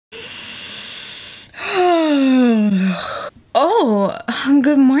Oh,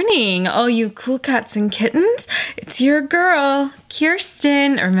 good morning, all you cool cats and kittens. It's your girl,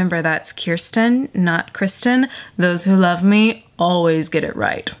 Kirsten. Remember, that's Kirsten, not Kristen. Those who love me always get it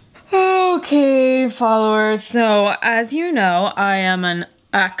right. Okay, followers. So, as you know, I am an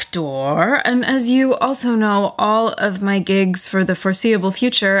actor, and as you also know, all of my gigs for the foreseeable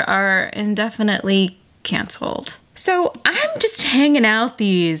future are indefinitely canceled. So I'm just hanging out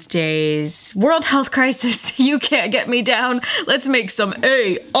these days. World health crisis, you can't get me down. Let's make some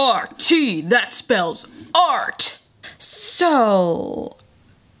A-R-T, that spells art. So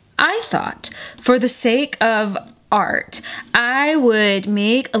I thought, for the sake of art, I would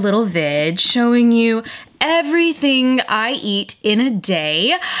make a little vid showing you everything I eat in a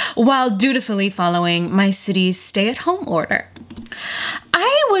day while dutifully following my city's stay-at-home order.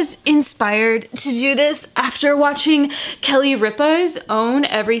 I was inspired to do this after watching Kelly Ripa's own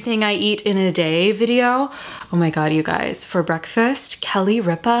Everything I Eat in a Day video. Oh my god, you guys, for breakfast, Kelly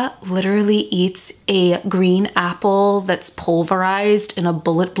Ripa literally eats a green apple that's pulverized in a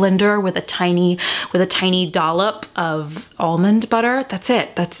bullet blender with a tiny dollop of almond butter. That's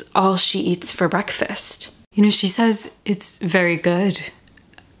it. That's all she eats for breakfast. You know, she says it's very good.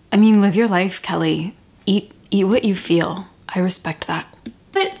 I mean, live your life, Kelly. Eat what you feel. I respect that.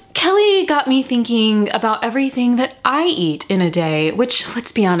 But Kelly got me thinking about everything that I eat in a day, which,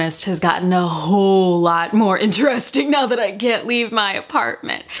 let's be honest, has gotten a whole lot more interesting now that I can't leave my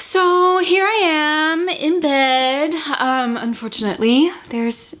apartment. So here I am in bed. Unfortunately,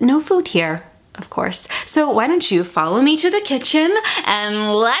 there's no food here, of course. So why don't you follow me to the kitchen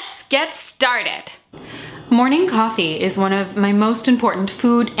and let's get started. Morning coffee is one of my most important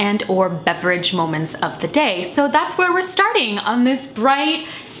food and or beverage moments of the day. So that's where we're starting on this bright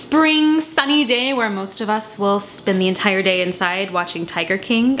spring sunny day where most of us will spend the entire day inside watching Tiger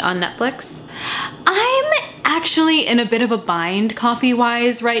King on Netflix. I'm actually in a bit of a bind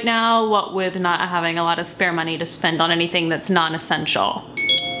coffee-wise right now, what with not having a lot of spare money to spend on anything that's non-essential.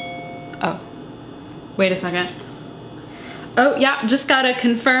 Oh, wait a second. Oh yeah, just gotta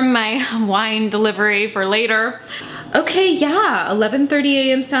confirm my wine delivery for later. Okay, yeah, 11:30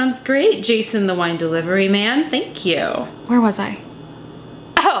 a.m. sounds great, Jason the wine delivery man. Thank you. Where was I?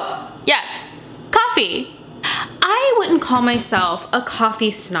 Oh, yes, coffee. I wouldn't call myself a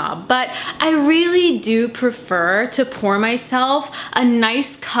coffee snob, but I really do prefer to pour myself a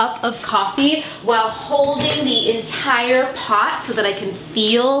nice cup of coffee while holding the entire pot so that I can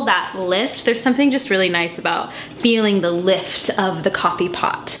feel that lift. There's something just really nice about feeling the lift of the coffee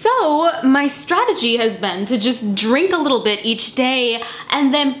pot. So my strategy has been to just drink a little bit each day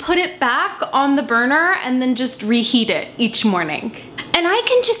and then put it back on the burner and then just reheat it each morning. And I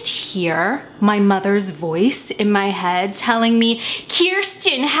can just hear my mother's voice in my head telling me,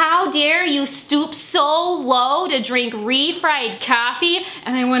 Kirsten, how dare you stoop so low to drink refried coffee?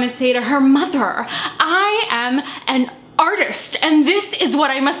 And I want to say to her, Mother, I am an artist and this is what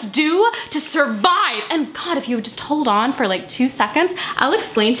I must do to survive. And God, if you would just hold on for like 2 seconds, I'll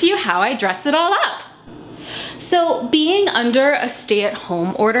explain to you how I dress it all up. So being under a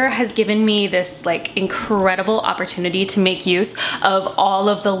stay-at-home order has given me this like incredible opportunity to make use of all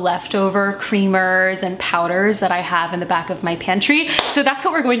of the leftover creamers and powders that I have in the back of my pantry. So that's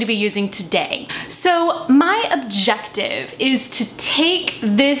what we're going to be using today. So my objective is to take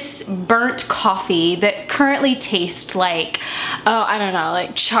this burnt coffee that currently tastes like, oh, I don't know,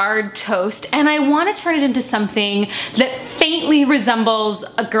 like charred toast, and I want to turn it into something that faintly resembles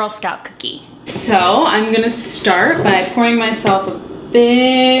a Girl Scout cookie. So I'm gonna start by pouring myself a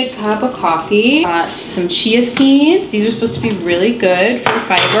big cup of coffee. Some chia seeds. These are supposed to be really good for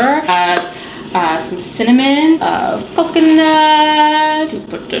fiber. Some cinnamon, coconut. You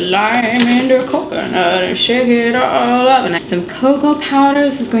put the lime in the coconut and shake it all up. And some cocoa powder.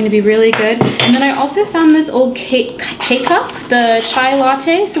 This is going to be really good. And then I also found this old K-cup, the chai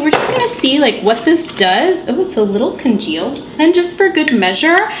latte. So we're just gonna see like what this does. Oh, it's a little congealed. And just for good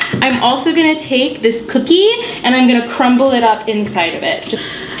measure, I'm also gonna take this cookie and I'm gonna crumble it up inside of it.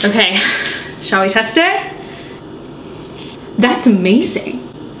 Okay, shall we test it? That's amazing.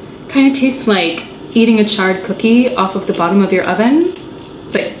 Kind of tastes like eating a charred cookie off of the bottom of your oven,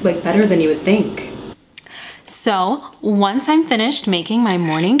 but like better than you would think. So once I'm finished making my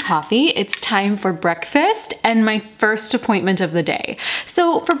morning coffee, it's time for breakfast and my first appointment of the day.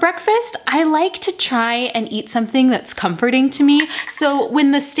 So for breakfast, I like to try and eat something that's comforting to me. So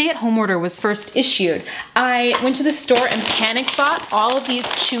when the stay-at-home order was first issued, I went to the store and panic bought all of these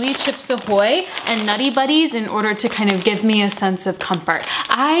chewy Chips Ahoy and Nutty Buddies in order to kind of give me a sense of comfort.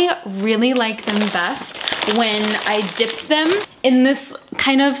 I really like them best when I dip them in this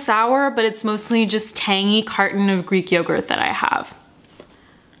kind of sour, but it's mostly just tangy carton of Greek yogurt that I have.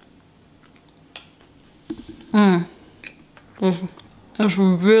 It's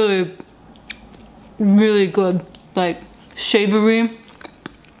really, really good, like savory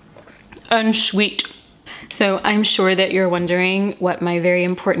and sweet. So I'm sure that you're wondering what my very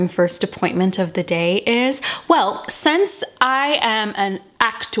important first appointment of the day is. Well, since I am an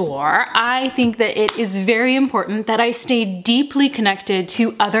actor, I think that it is very important that I stay deeply connected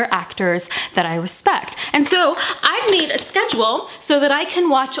to other actors that I respect. And so I've made a schedule so that I can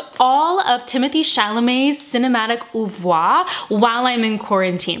watch all of Timothée Chalamet's cinematic oeuvre while I'm in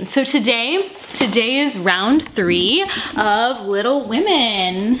quarantine. So today is round 3 of Little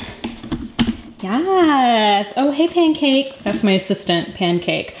Women. Yes. Oh, hey, Pancake. That's my assistant,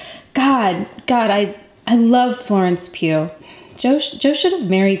 Pancake. God, I love Florence Pugh. Joe should have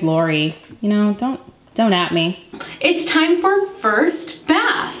married Lori. You know, don't at me. It's time for first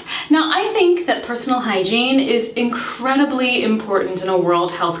bath. Now, I think that personal hygiene is incredibly important in a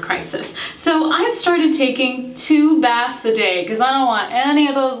world health crisis. So I've started taking 2 baths a day because I don't want any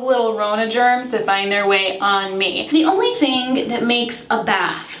of those little Rona germs to find their way on me. The only thing that makes a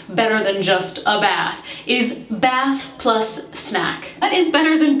bath better than just a bath is bath plus snack. What is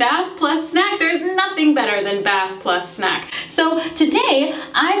better than bath plus snack? There's nothing better than bath plus snack. So today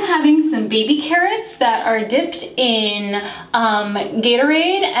I'm having some baby carrots that are dipped in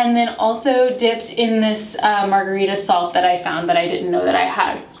Gatorade and then also dipped in this margarita salt that I found that I didn't know that I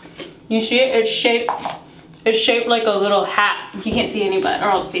had. You see it? It's shaped like a little hat. You can't see any but, or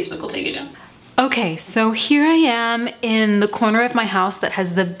else Facebook will take it down. Okay, so here I am in the corner of my house that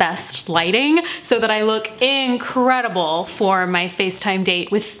has the best lighting so that I look incredible for my FaceTime date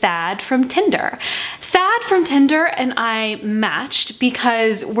with Thad from Tinder. Thad from Tinder and I matched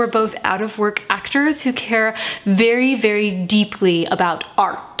because we're both out-of-work actors who care very, very deeply about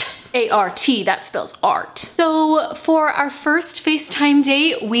art. A-R-T, that spells art. So for our first FaceTime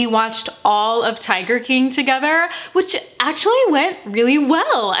date, we watched all of Tiger King together, which actually went really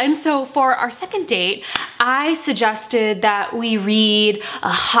well. And so for our second date, I suggested that we read a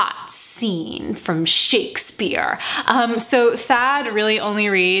hot scene from Shakespeare. So Thad really only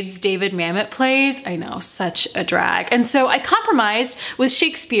reads David Mamet plays. I know, such a drag. And so I compromised with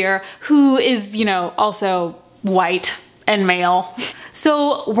Shakespeare, who is, you know, also white and male.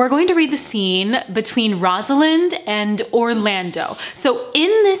 So we're going to read the scene between Rosalind and Orlando. So in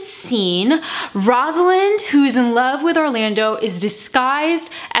this scene, Rosalind, who is in love with Orlando, is disguised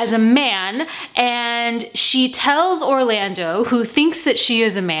as a man, and she tells Orlando, who thinks that she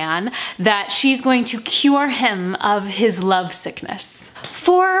is a man, that she's going to cure him of his love sickness.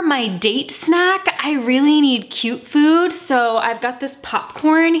 For my date snack, I really need cute food, so I've got this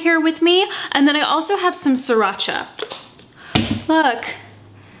popcorn here with me, and then I also have some sriracha. Look,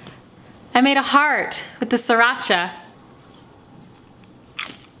 I made a heart with the sriracha.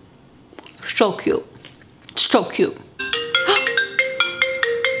 So cute, so cute.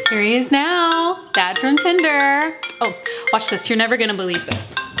 Here he is now, Dad from Tinder. Oh, watch this, you're never gonna believe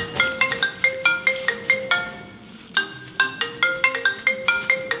this.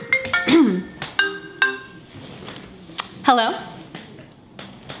 Hello?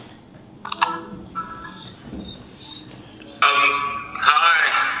 Hi.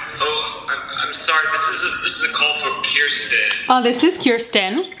 Oh, I'm sorry. This is a call for Kirsten. Oh, this is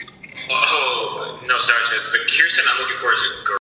Kirsten. Oh, no, sorry. The Kirsten I'm looking for is a girl.